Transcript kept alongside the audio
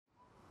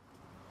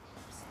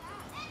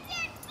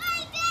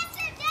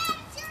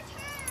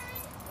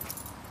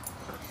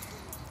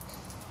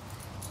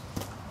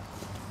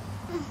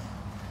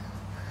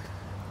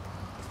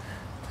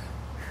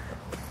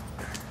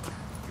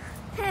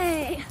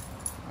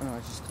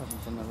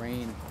from the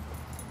rain.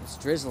 It's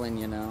drizzling,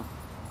 you know.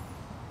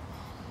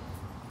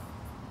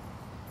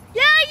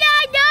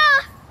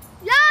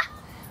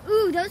 Yeah.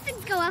 Ooh, those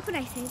things go up when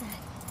I say that.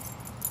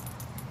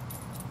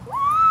 Woo!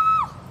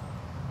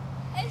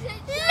 Is it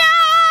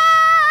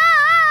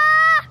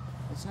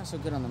It's not so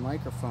good on the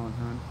microphone,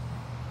 hon.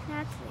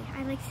 Naturally,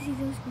 I like to see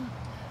those go.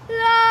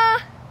 La.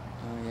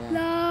 Oh, yeah.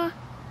 La.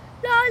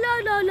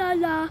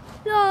 La.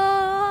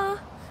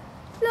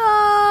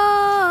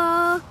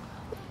 La.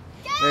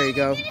 There you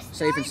go.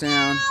 Safe and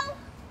sound.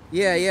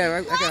 Yeah,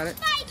 I got it.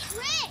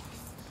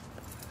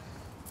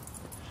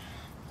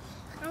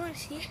 I want to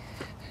see it.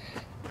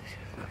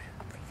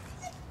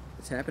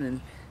 It's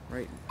happening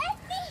right.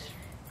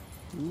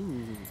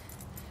 Ooh.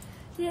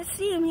 You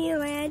see him here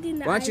landing.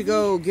 Why don't you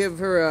go give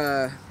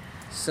her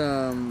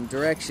some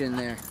direction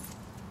there?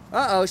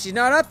 Uh-oh, she's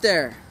not up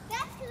there.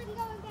 That's because I'm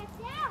going back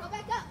down. Go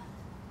back up.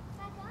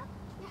 Back up?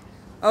 Yeah.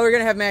 Oh, we're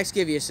going to have Max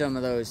give you some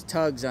of those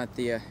tugs on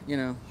the, you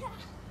know. Yeah.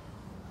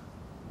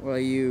 Well,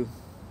 you...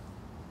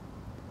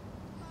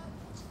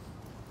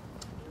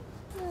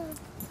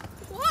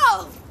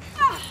 Whoa!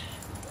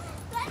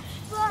 That's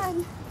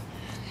fun.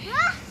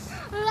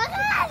 Look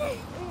at it.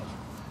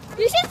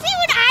 You should see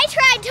when I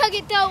try and tug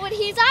it though, when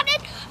he's on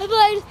it,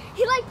 but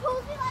he like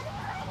pulls me like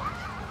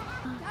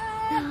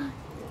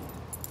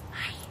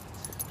Hi,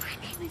 my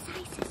name is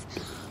Isis.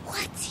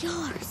 What's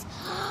yours?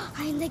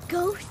 I'm the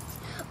ghost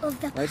of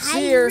the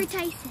pirate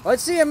Isis.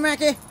 Let's see her,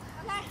 Mackie. Okay.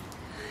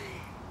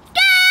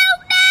 Go,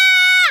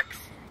 Max!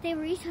 They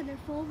were each other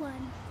full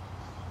one.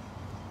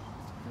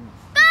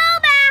 Go,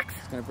 Max!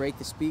 It's going to break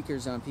the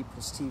speakers on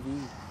people's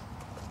TV.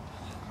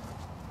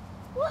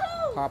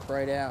 Woohoo! Pop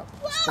right out.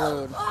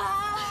 Explode. Ooh.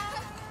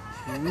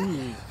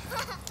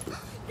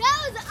 That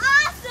was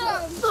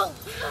awesome!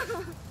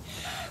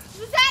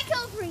 Was that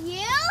cool for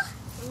you?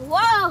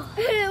 Whoa!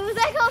 Was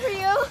that cool for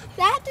you?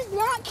 That did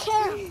not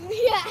count.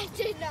 Yeah, it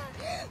did not.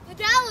 But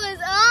that was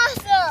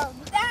awesome!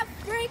 That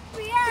freaked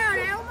me out.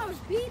 I almost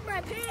peed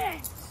my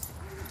pants.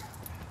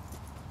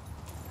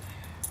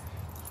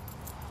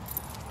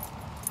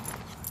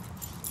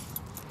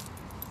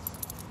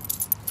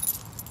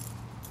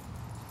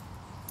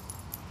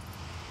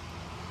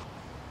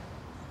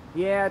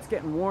 Yeah, it's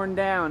getting worn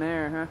down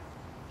there, huh?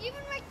 Even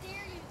right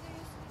there, you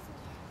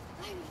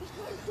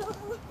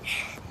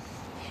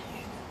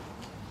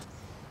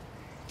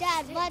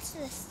Dad, watch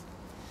this.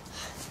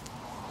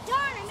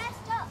 Darn, I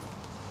messed up.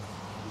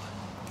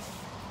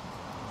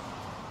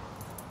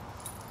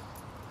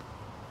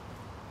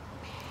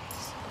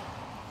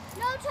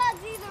 No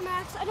tugs either,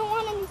 Max. I don't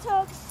want any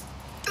tugs.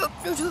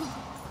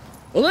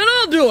 Well, then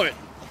I'll do it.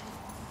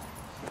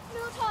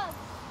 No tugs.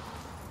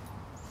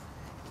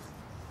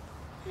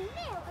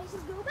 Now I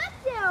should go back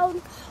down.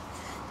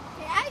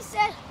 Okay, I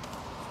said,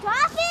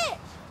 stop it.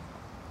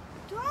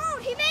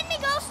 Don't. He made me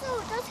go slow.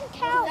 It doesn't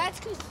count. That's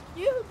because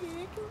you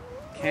did.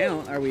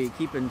 Count? Are we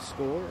keeping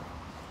score?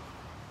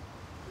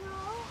 No.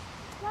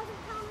 It doesn't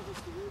count as a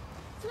swing.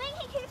 Swing,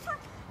 he keeps on.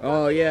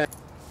 Oh, yeah.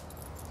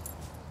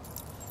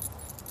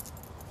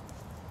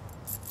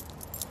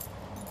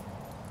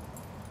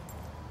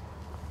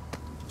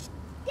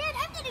 Dad,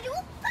 I'm going to do a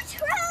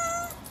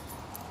patrol.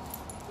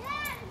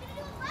 Dad, I'm going to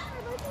do a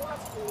bumper. Don't you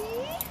watch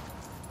me?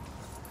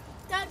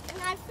 Doug, can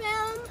I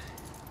film?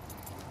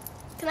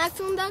 Can I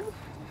film, Doug?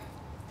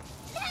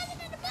 Dad, I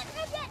did a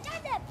bumper.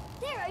 Dad.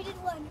 There, I did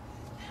one.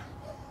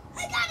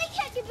 I gotta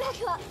catch it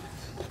back up.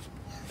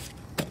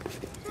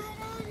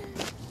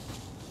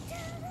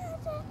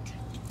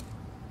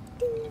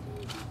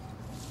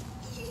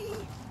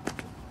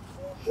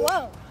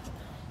 Whoa.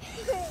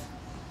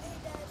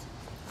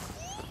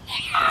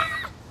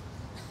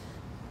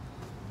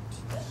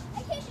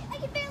 I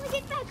can barely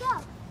get back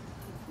up.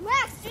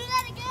 Max, do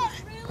that again.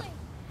 Really?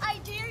 I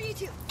dare you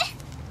to.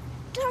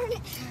 Darn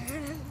it.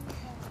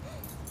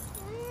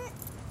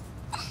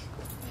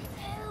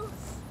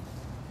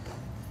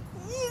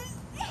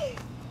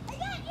 I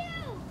got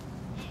you.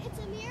 It's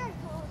a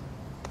miracle.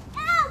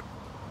 Ow!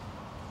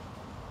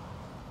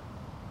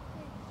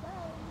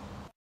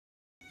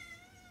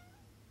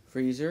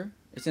 Freezer?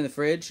 It's in the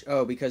fridge?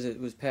 Oh, because it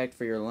was packed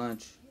for your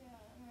lunch.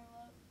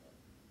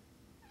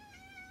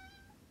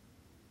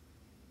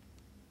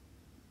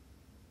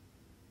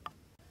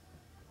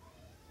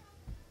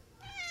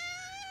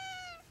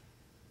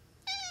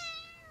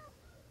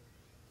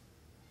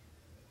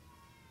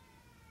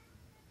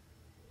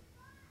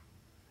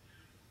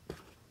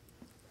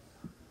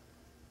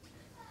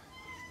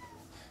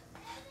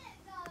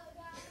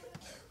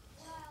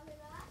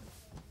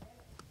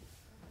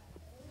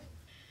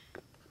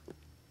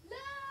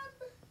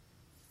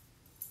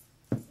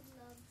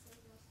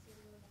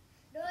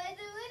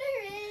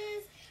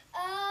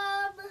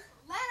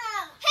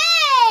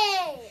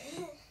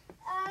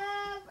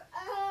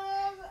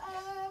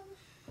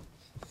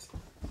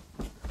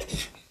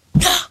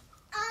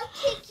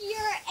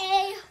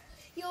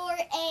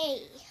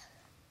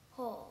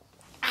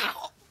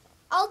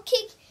 I'll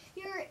kick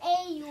your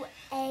A, you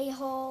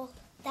a-hole.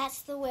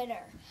 That's the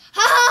winner.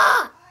 Ha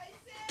ha!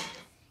 Isis,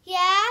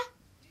 Yeah?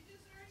 you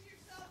just earned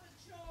yourself a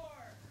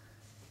chore.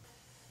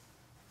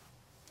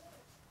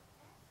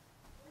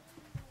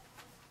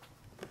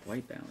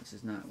 white balance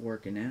is not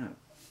working out.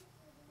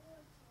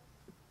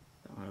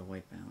 The auto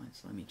white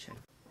balance. Let me check.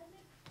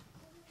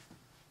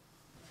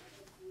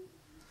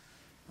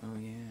 Oh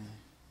yeah.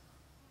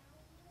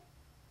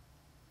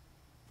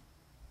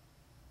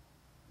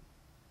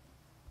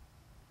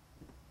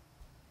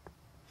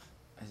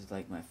 This is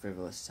like my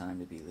frivolous time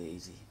to be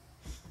lazy.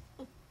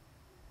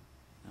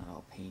 Not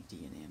all painty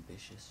and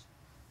ambitious.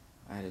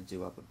 I had to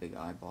do up a big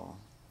eyeball.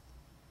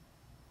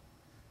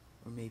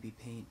 Or maybe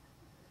paint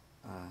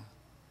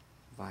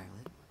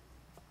violet.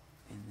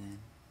 And then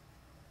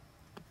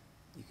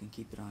you can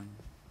keep it on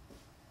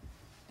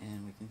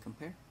and we can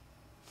compare.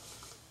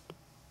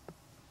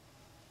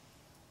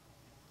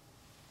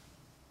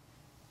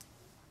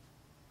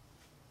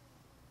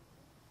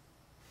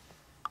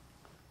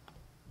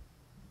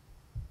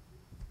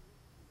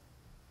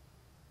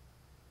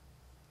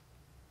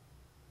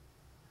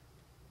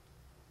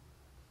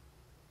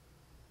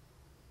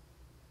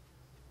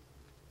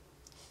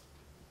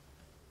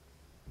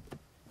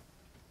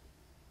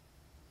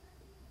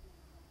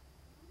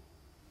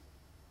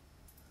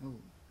 Oh,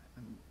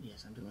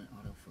 yes, I'm doing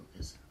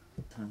autofocus.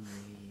 Hungry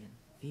and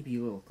Phoebe,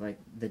 you look like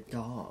the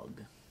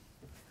dog.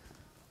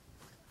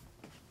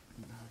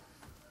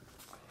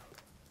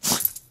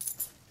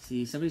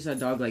 See, somebody saw a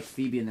dog like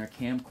Phoebe in their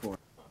camcorder.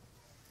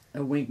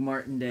 A Wink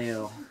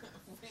Martindale.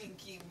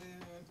 Winky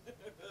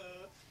Moon.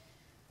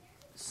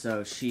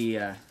 So she,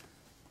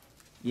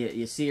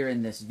 you see her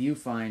in this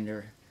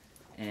viewfinder,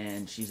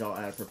 and she's all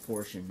out of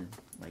proportion,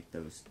 like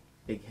those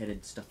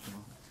big-headed stuff and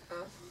all.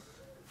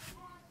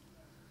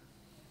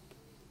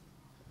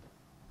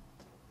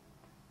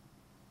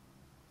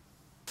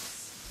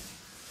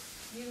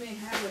 You may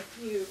have a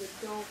few, but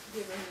don't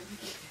give them any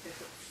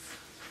kids.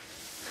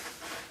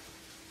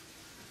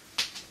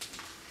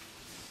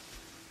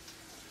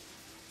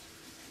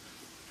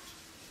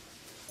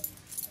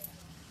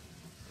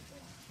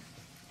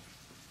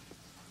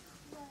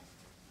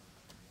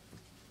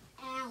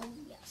 Ow,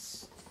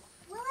 yes.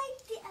 Well, I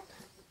did.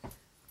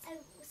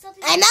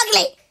 Something I'm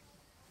ugly!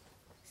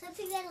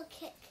 Something that'll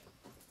kick.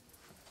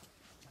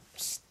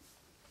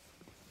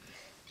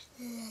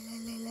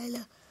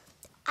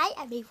 I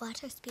am a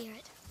water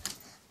spirit.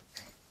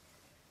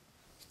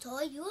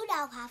 So you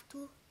now have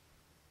to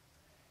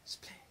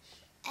Splash.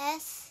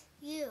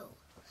 S-U.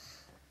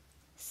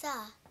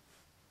 Sa.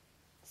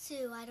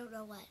 Sue, I don't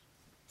know what.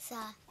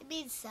 Sa. It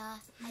means sa.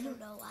 I don't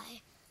know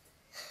why.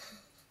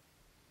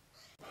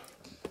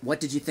 What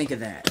did you think of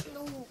that,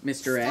 No.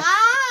 Mr. X?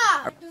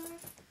 Stop!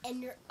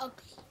 And you're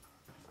ugly.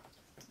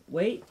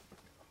 Wait,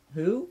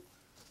 who?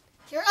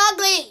 You're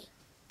ugly!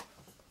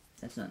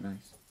 That's not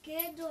nice.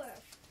 Gandorf.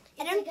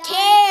 I don't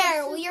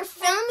care. Well, you're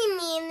filming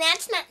me, and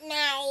that's not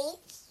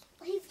nice.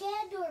 He's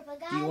Gandorf, a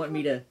guy. Do you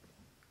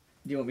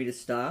want me to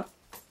stop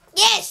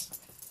Yes.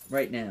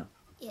 right now?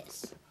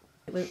 Yes.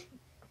 Wait,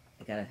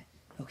 I gotta.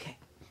 Okay.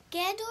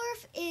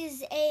 Gandorf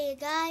is a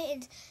guy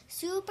in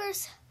Super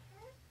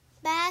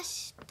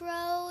Smash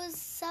Bros.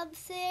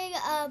 Something.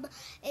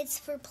 It's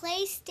for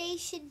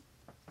PlayStation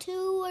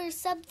 2 or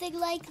something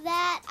like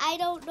that. I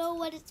don't know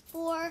what it's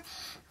for.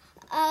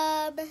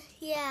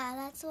 Yeah,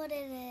 that's what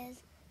it is.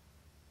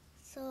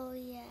 So,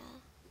 yeah.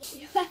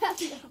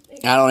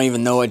 I don't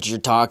even know what you're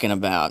talking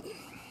about.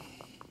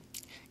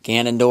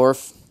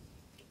 Ganondorf?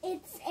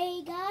 It's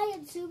a guy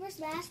in Super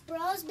Smash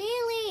Bros.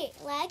 Melee,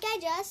 like I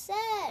just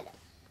said.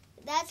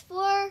 That's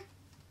for,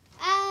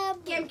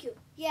 GameCube.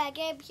 Yeah,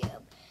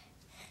 GameCube.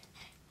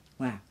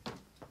 Wow.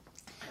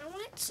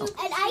 And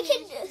I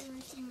can,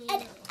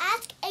 and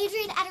ask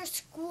Adrian at her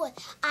school.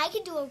 I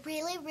can do a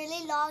really,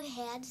 really long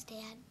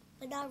handstand,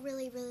 but not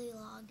really, really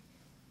long.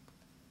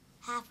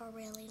 Half a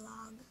really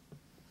long.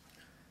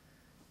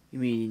 You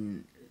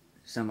mean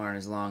some aren't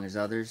as long as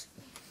others?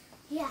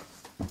 Yeah.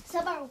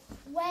 Some are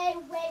way,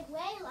 way,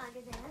 way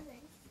longer than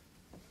others.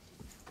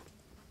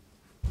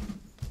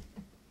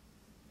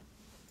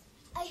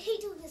 I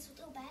hate doing this with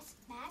no mask.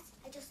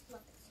 I just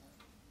love it so.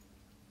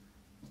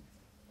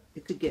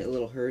 It could get a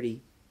little hurty.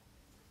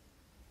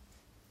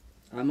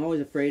 I'm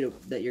always afraid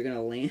that you're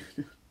gonna land.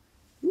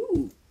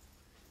 Ooh.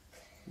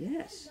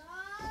 Yes. Dog,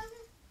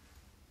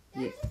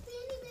 there's a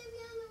sandy baby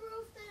on the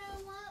roof that I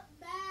want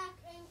back,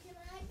 and can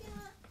I get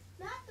on,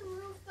 not the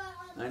roof, but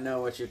on the I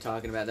know what you're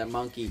talking about, that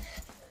monkey.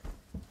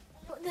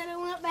 that I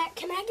want back.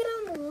 Can I get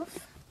on the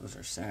roof? Those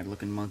are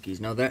sad-looking monkeys.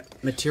 No,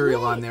 that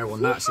material on there will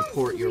not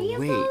support your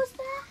weight.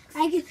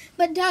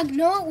 But Doug,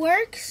 no, it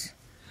works.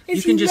 If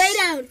You can you just- lay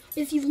down,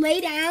 if you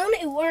lay down,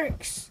 it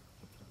works.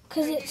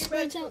 Cause it Get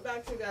spreads out.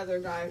 back together,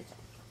 guys.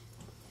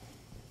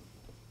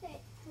 Hey,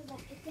 hold on,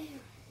 get down.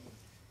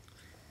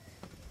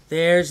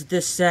 There's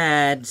the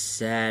sad,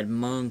 sad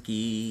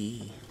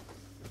monkey.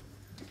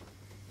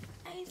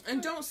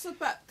 And don't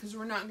slip up, because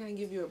we're not going to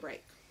give you a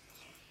break.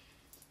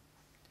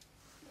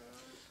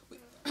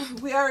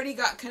 We already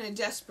got kind of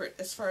desperate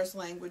as far as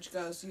language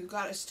goes. You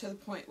got us to the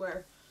point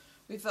where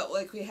we felt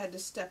like we had to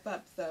step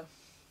up the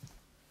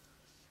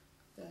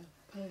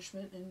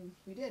punishment, and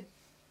we did.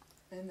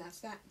 And that's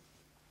that.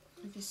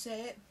 If you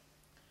say it,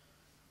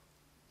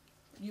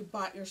 you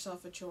bought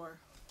yourself a chore.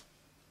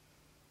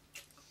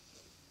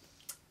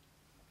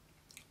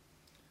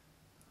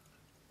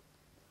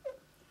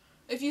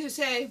 If you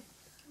say,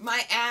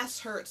 my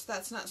ass hurts,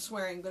 that's not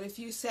swearing. But if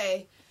you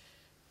say,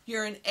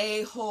 you're an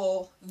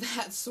a-hole,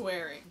 that's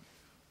swearing.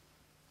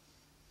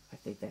 I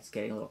think that's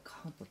getting a little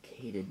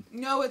complicated.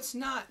 No, it's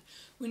not.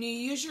 When you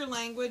use your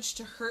language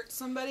to hurt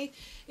somebody,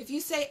 if you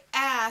say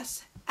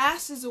ass,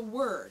 ass is a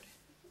word.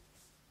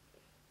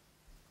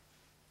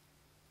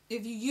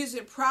 If you use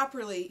it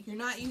properly, you're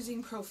not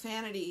using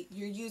profanity,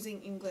 you're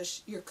using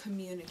English, you're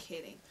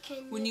communicating.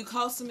 When you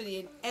call somebody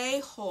an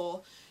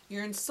a-hole,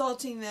 you're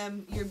insulting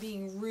them, you're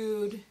being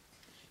rude,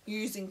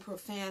 you're using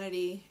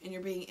profanity, and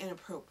you're being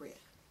inappropriate.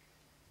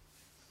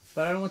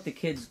 But I don't want the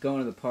kids going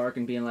to the park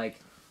and being like,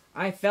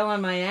 I fell on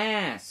my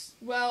ass.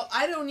 Well,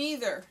 I don't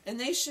either. And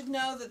they should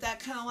know that that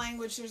kind of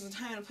language, there's a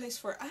time and a place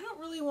for it. I don't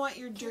really want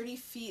your dirty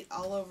feet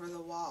all over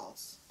the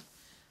walls.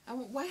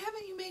 Why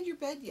haven't you made your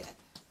bed yet?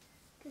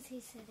 Because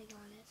he's sitting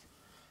on it.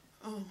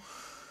 Oh.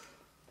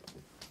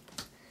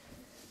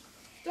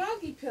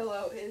 Doggy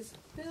pillow is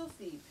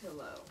filthy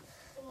pillow.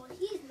 Well,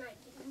 he's not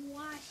getting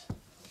washed.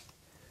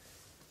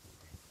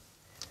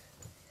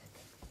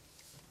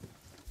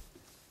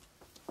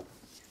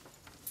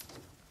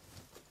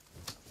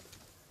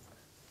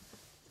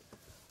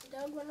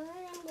 Doug, when are you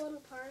going to go to the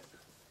park?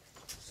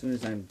 As soon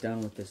as I'm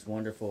done with this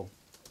wonderful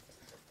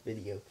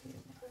video. A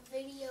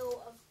video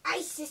of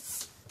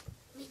Isis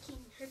making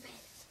her bed.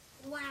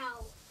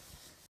 Wow.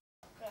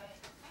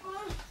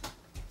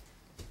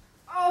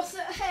 Oh, so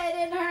head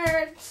it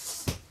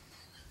hurts. I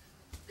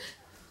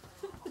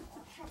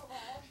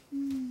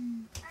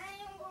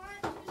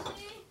want to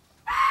see.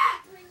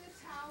 Bring the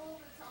towel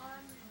that's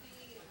on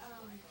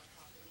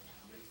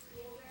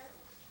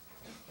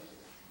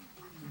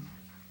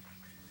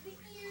The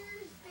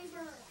ears, they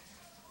burn.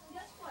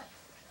 Guess what?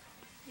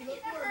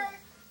 It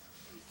hurts.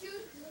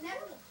 Dude,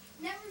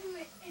 never do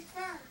it. It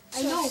burns. I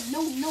know.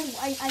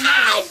 I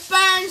know. It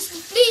burns.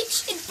 The bleach,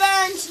 it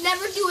burns.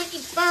 Never do it.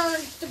 It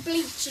burns. The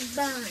bleach, it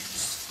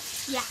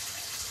burns. Yeah.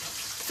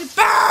 It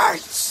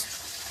burns.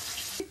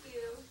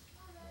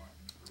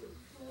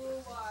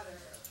 cool water.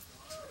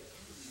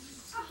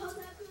 Oh,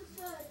 that feels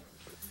good.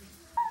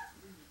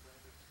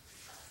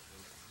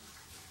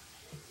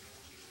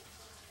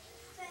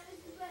 That is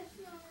the best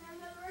feeling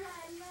I've ever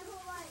had in my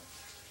whole life.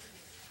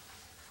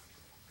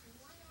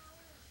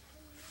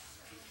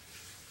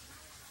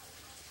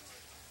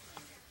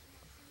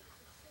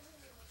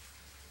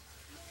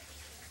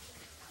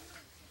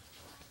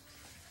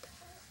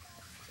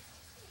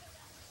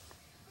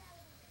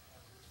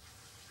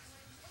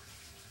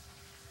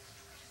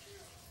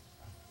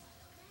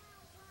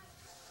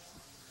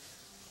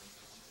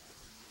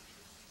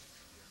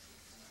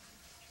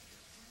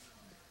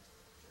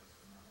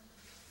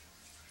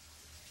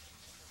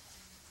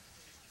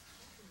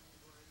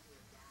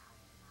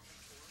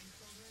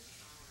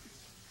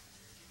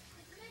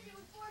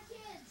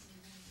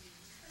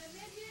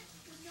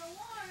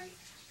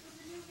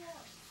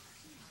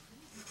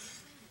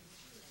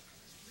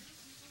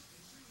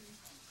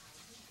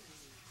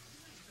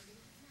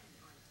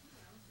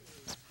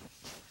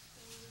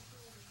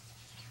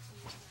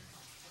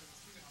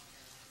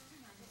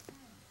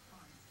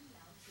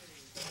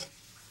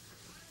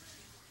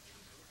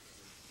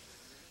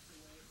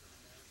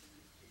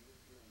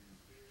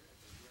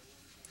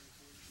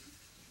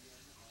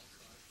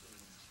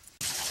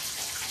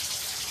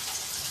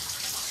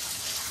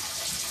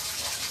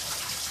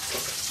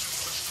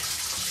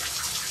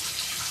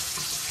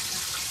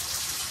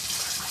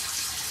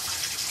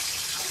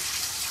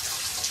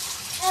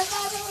 I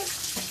thought it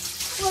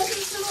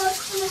wasn't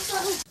supposed to look so.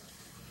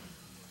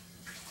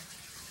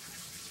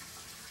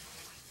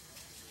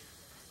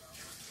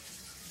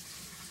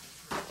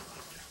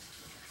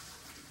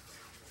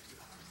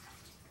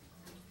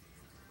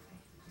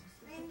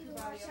 I need to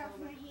wash off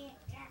my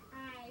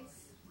eyes.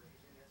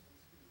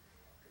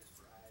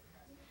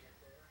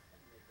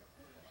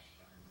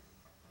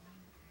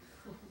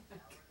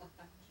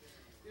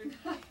 Dude.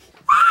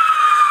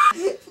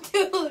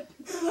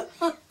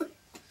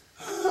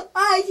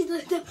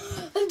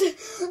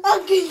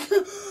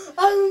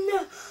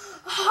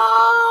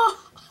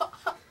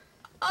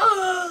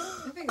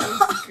 I think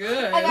that's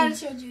good. I gotta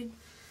show Jude.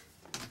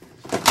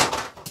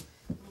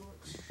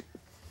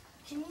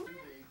 Can you?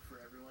 Big for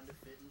everyone to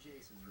fit in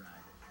Jason's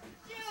ride.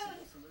 Dude.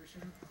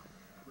 Solution?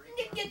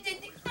 Get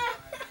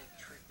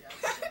Tricked out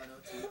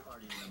 702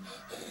 party limo.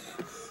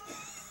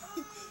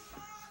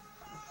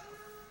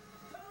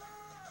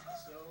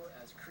 So,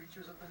 as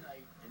creatures of the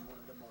night in one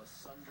of the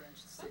most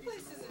sun-drenched Some cities in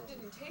places the it world,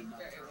 didn't take the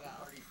very nocturnal well.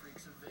 party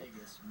freaks of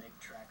Vegas make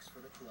tracks for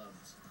the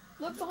clubs.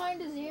 Look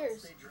behind his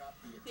ears. They drop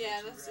the Yeah,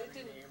 it attention-grabbing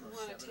didn't name of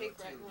want to take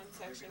 702. right in one They're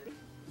section. gonna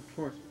Of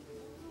course.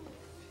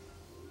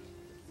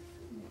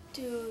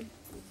 Dude,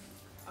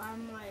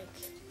 I'm like,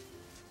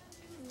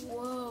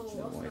 whoa.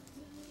 No way.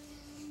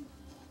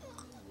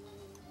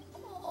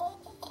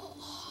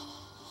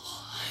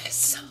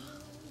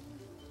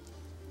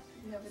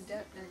 You have a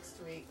dep next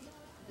week.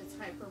 If it's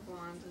hyper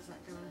blonde, is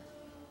that gonna?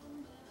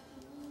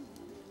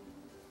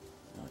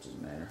 No, it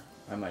doesn't matter.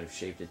 I might have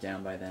shaved it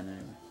down by then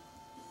anyway.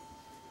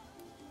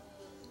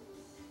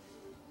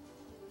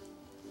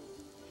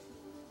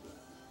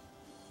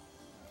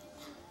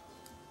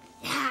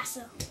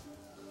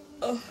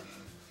 Oh.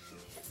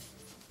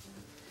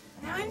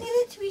 Now I need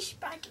it to be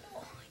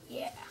sparkle.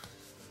 Yeah.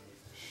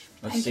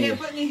 Let's I see. can't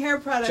put any hair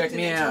product Check in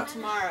me until out.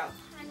 tomorrow.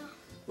 I know.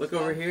 Look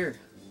over here.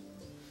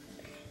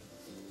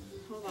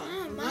 Hold on.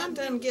 I'm not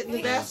done getting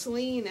the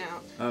Vaseline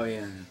out. Oh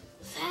yeah.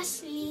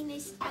 Vaseline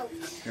is out.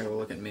 Here, well,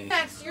 look at me.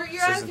 Max, you're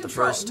This out of isn't the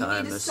control. first You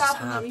time need to this stop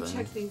has and let me happened.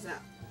 check things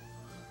out.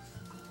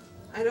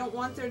 I don't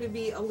want there to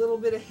be a little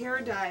bit of hair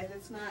dye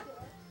that's not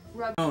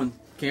rubbed. On.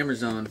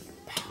 Camera's on.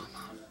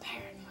 I'm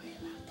paranoid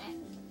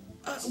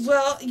about that.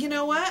 Well, you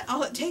know what?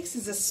 All it takes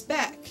is a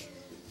speck.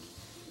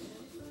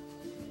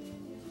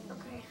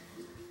 Okay.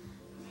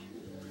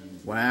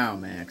 Wow,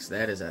 Max,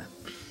 that is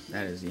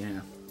yeah.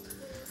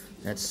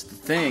 That's the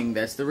thing.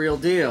 That's the real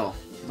deal.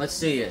 Let's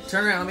see it.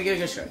 Turn around. Let me get a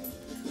good shot.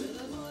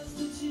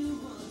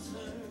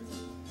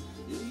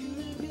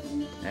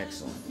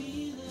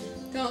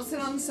 Excellent. Don't sit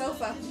on the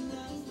sofa.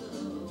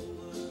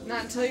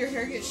 Not until your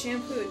hair gets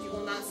shampooed. You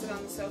will not sit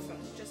on the sofa.